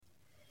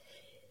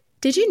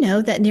Did you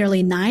know that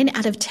nearly 9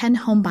 out of 10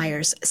 home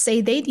buyers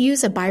say they'd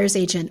use a buyer's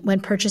agent when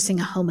purchasing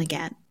a home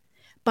again?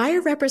 Buyer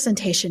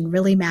representation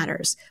really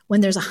matters when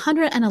there's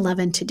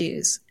 111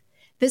 to-dos.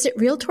 Visit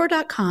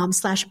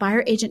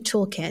Realtor.com/buyer agent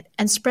toolkit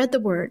and spread the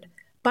word.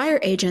 Buyer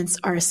agents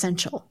are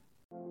essential.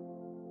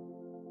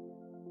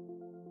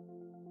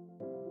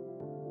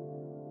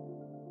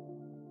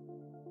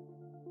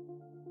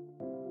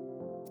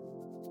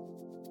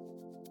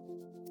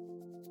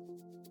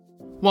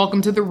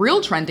 Welcome to the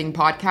Real Trending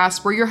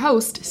Podcast, where your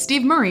host,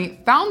 Steve Murray,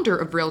 founder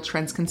of Real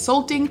Trends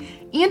Consulting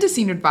and a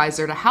senior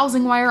advisor to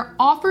HousingWire,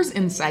 offers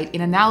insight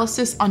and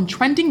analysis on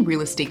trending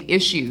real estate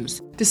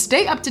issues. To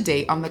stay up to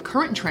date on the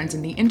current trends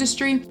in the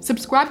industry,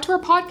 subscribe to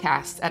our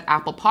podcasts at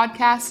Apple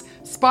Podcasts,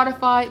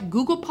 Spotify,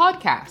 Google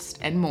Podcasts,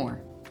 and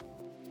more.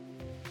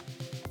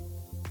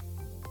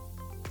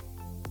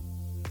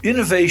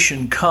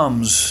 Innovation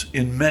comes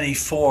in many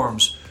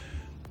forms.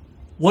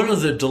 One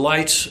of the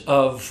delights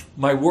of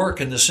my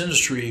work in this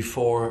industry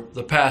for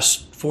the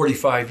past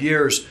 45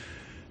 years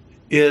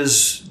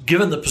is,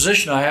 given the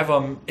position I have,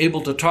 I'm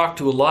able to talk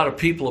to a lot of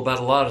people about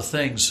a lot of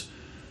things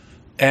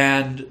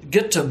and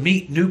get to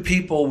meet new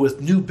people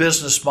with new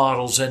business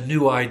models and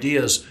new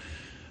ideas.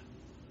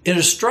 It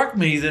has struck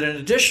me that in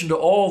addition to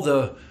all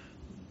the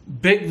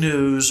big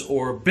news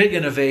or big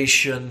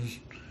innovation,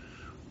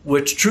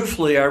 which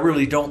truthfully I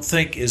really don't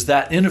think is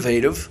that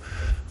innovative,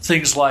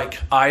 things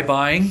like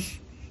iBuying,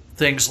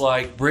 things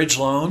like bridge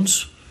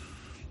loans.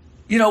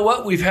 You know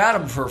what? We've had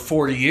them for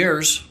 40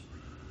 years.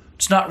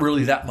 It's not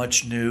really that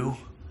much new.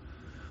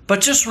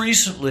 But just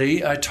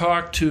recently, I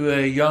talked to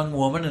a young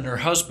woman and her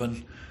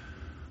husband,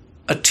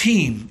 a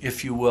team,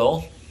 if you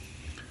will,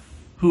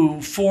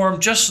 who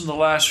formed just in the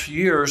last few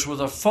years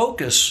with a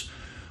focus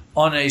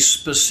on a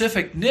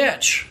specific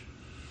niche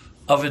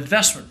of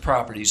investment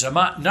properties.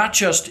 Not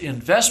just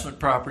investment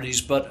properties,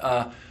 but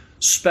a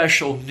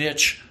special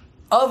niche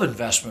of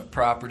investment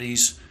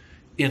properties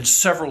in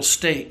several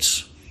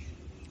states.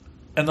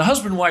 And the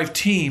husband-wife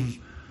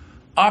team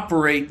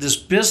operate this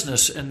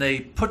business, and they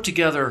put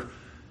together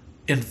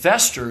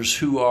investors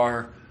who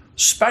are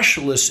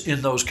specialists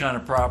in those kind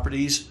of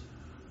properties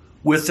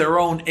with their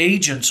own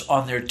agents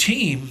on their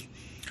team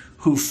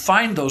who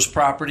find those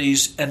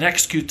properties and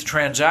execute the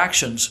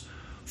transactions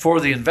for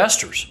the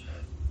investors.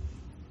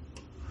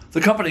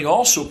 The company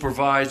also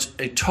provides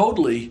a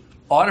totally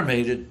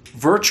automated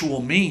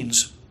virtual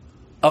means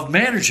of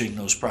managing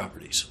those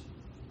properties,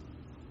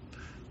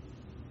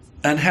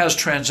 and has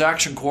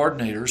transaction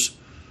coordinators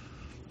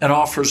and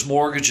offers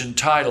mortgage and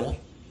title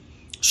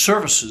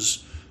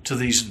services to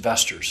these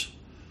investors.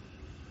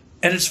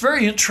 And it's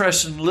very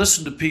interesting to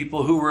listen to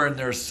people who were in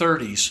their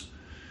 30s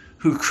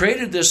who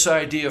created this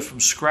idea from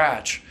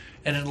scratch,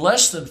 and in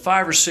less than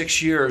 5 or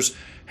 6 years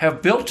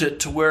have built it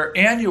to where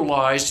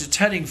annualized it's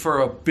heading for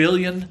 $1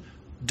 billion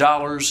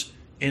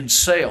in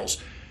sales.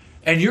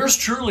 And yours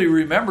truly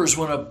remembers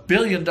when $1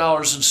 billion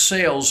in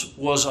sales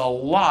was a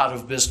lot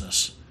of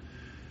business.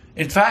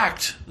 In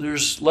fact,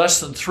 there's less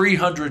than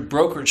 300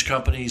 brokerage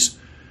companies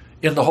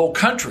in the whole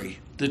country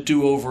that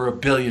do over $1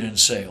 billion in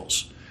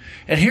sales.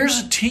 And here's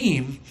a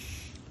team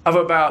of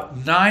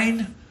about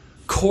 9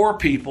 core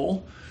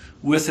people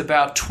with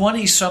about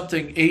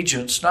 20-something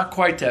agents, not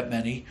quite that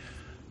many,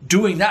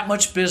 doing that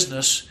much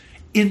business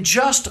in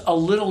just a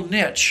little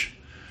niche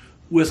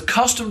with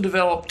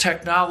custom-developed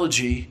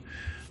technology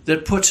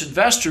that puts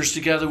investors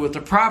together with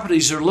the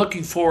properties they're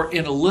looking for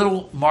in a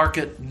little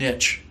market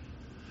niche.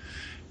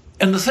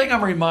 And the thing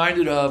I'm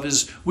reminded of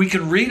is we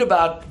can read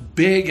about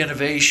big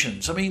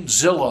innovations. I mean,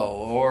 Zillow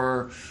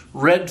or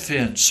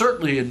Redfin,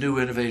 certainly a new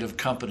innovative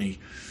company.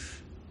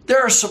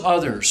 There are some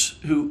others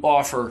who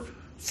offer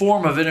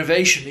form of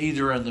innovation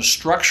either in the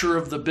structure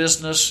of the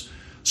business,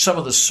 some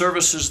of the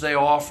services they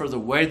offer, the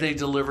way they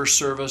deliver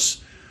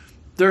service.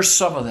 There's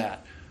some of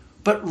that.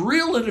 But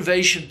real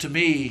innovation to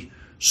me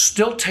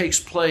still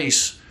takes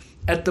place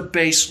at the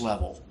base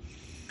level.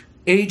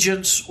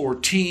 Agents or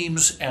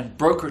teams and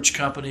brokerage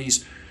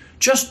companies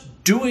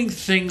just doing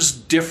things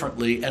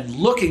differently and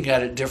looking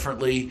at it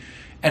differently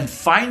and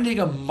finding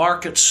a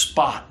market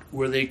spot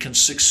where they can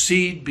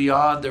succeed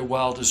beyond their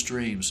wildest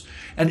dreams.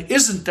 And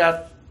isn't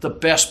that the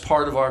best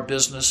part of our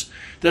business?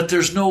 That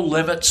there's no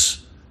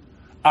limits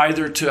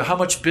either to how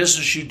much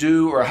business you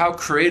do or how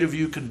creative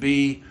you can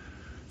be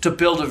to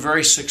build a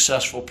very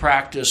successful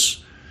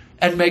practice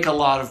and make a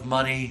lot of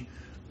money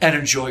and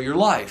enjoy your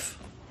life.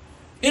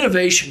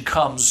 Innovation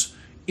comes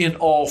in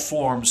all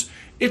forms.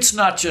 It's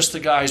not just the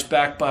guys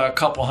backed by a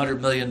couple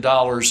 $100 million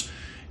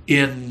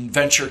in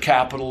venture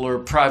capital or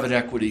private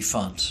equity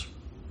funds.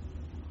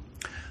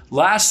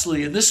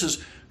 Lastly, and this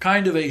is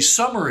kind of a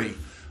summary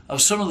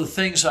of some of the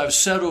things I've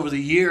said over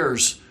the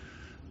years,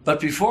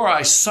 but before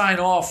I sign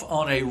off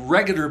on a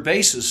regular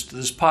basis to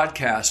this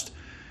podcast,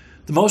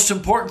 the most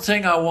important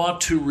thing I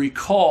want to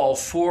recall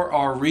for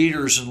our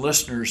readers and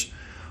listeners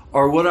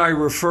are what I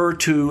refer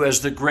to as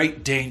the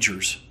great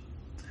dangers.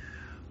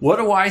 What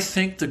do I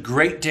think the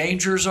great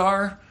dangers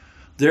are?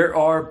 There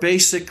are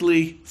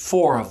basically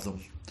 4 of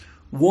them.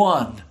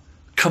 1,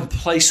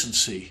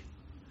 complacency.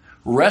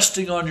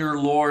 resting on your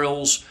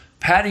laurels,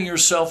 patting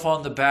yourself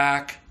on the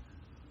back.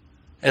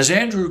 As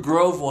Andrew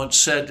Grove once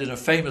said in a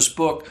famous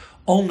book,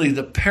 only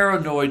the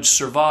paranoid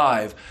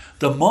survive.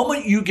 The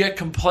moment you get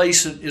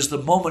complacent is the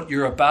moment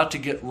you're about to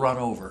get run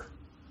over.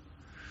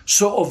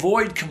 So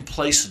avoid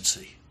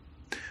complacency.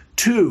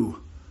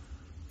 2,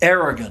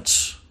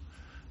 arrogance.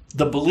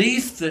 The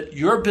belief that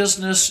your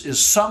business is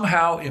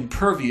somehow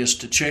impervious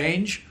to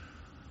change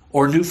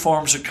or new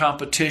forms of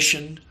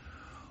competition,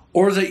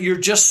 or that you're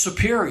just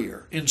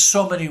superior in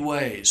so many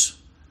ways.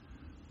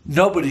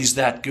 Nobody's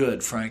that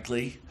good,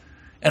 frankly.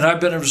 And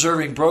I've been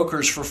observing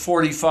brokers for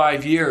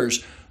 45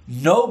 years.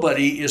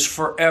 Nobody is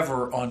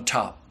forever on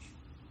top.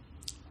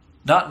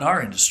 Not in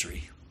our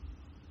industry.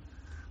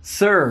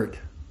 3rd,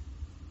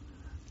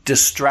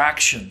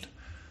 distraction.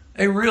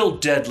 A real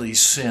deadly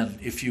sin,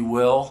 if you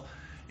will,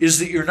 is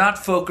that you're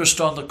not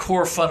focused on the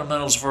core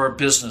fundamentals of our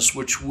business,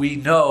 which we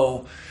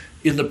know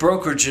in the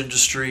brokerage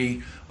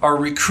industry are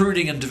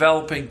recruiting and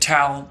developing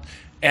talent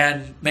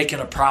and making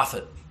a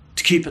profit,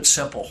 to keep it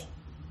simple.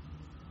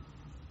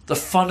 The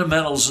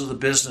fundamentals of the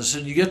business.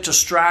 And you get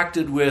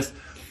distracted with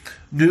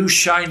new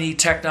shiny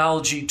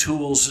technology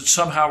tools that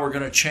somehow are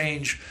going to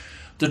change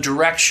the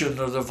direction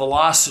or the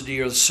velocity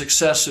or the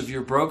success of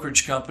your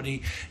brokerage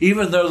company,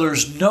 even though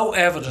there's no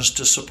evidence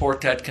to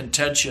support that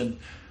contention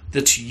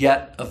that's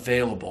yet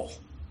available.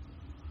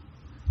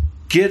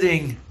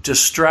 Getting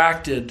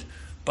distracted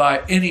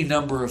by any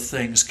number of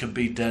things can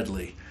be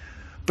deadly.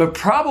 But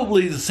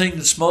probably the thing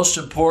that's most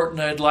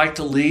important I'd like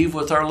to leave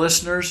with our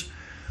listeners,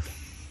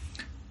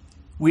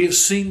 we have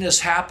seen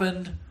this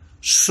happen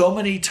so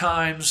many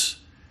times,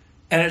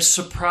 and it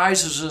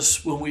surprises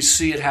us when we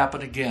see it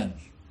happen again.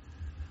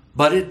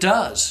 But it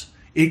does.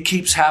 It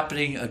keeps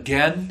happening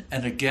again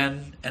and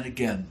again and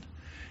again.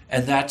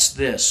 And that's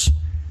this.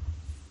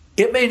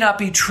 It may not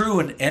be true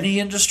in any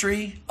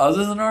industry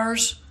other than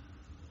ours,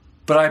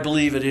 but I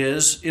believe it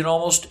is in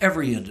almost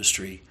every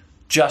industry.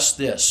 Just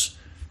this.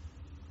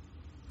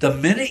 The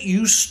minute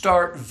you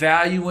start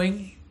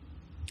valuing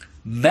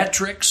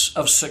metrics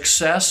of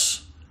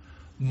success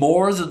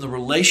more than the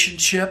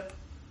relationship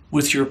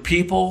with your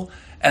people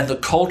and the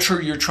culture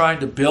you're trying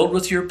to build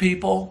with your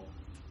people,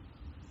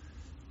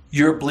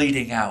 you're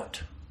bleeding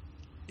out.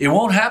 It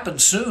won't happen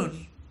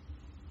soon.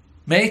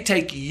 May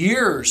take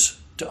years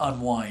to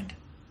unwind.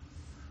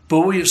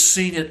 But we have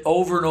seen it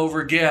over and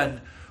over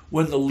again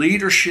when the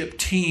leadership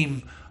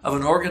team of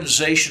an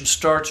organization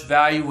starts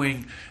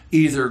valuing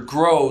either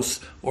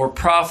growth or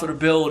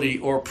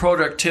profitability or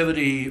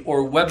productivity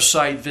or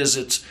website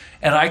visits,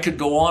 and I could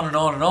go on and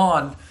on and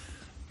on,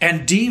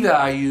 and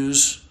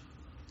devalues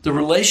the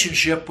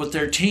relationship with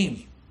their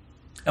team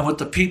and with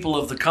the people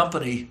of the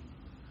company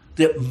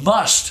that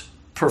must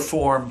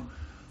perform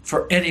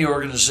for any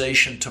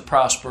organization to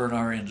prosper in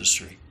our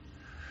industry.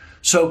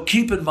 So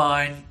keep in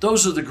mind,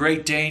 those are the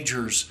great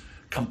dangers: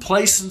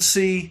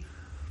 complacency,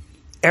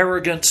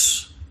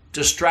 arrogance,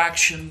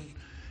 distraction,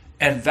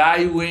 and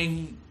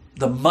valuing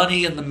the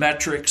money and the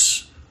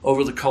metrics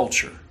over the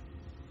culture.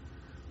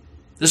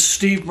 This is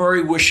Steve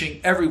Murray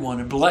wishing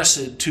everyone a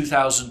blessed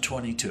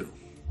 2022.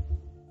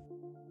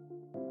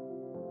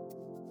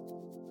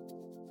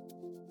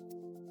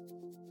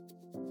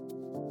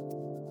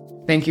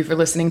 Thank you for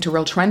listening to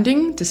Real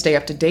Trending. To stay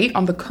up to date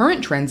on the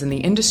current trends in the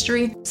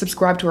industry,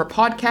 subscribe to our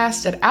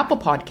podcast at Apple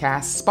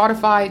Podcasts,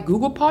 Spotify,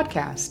 Google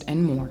Podcasts,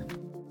 and more.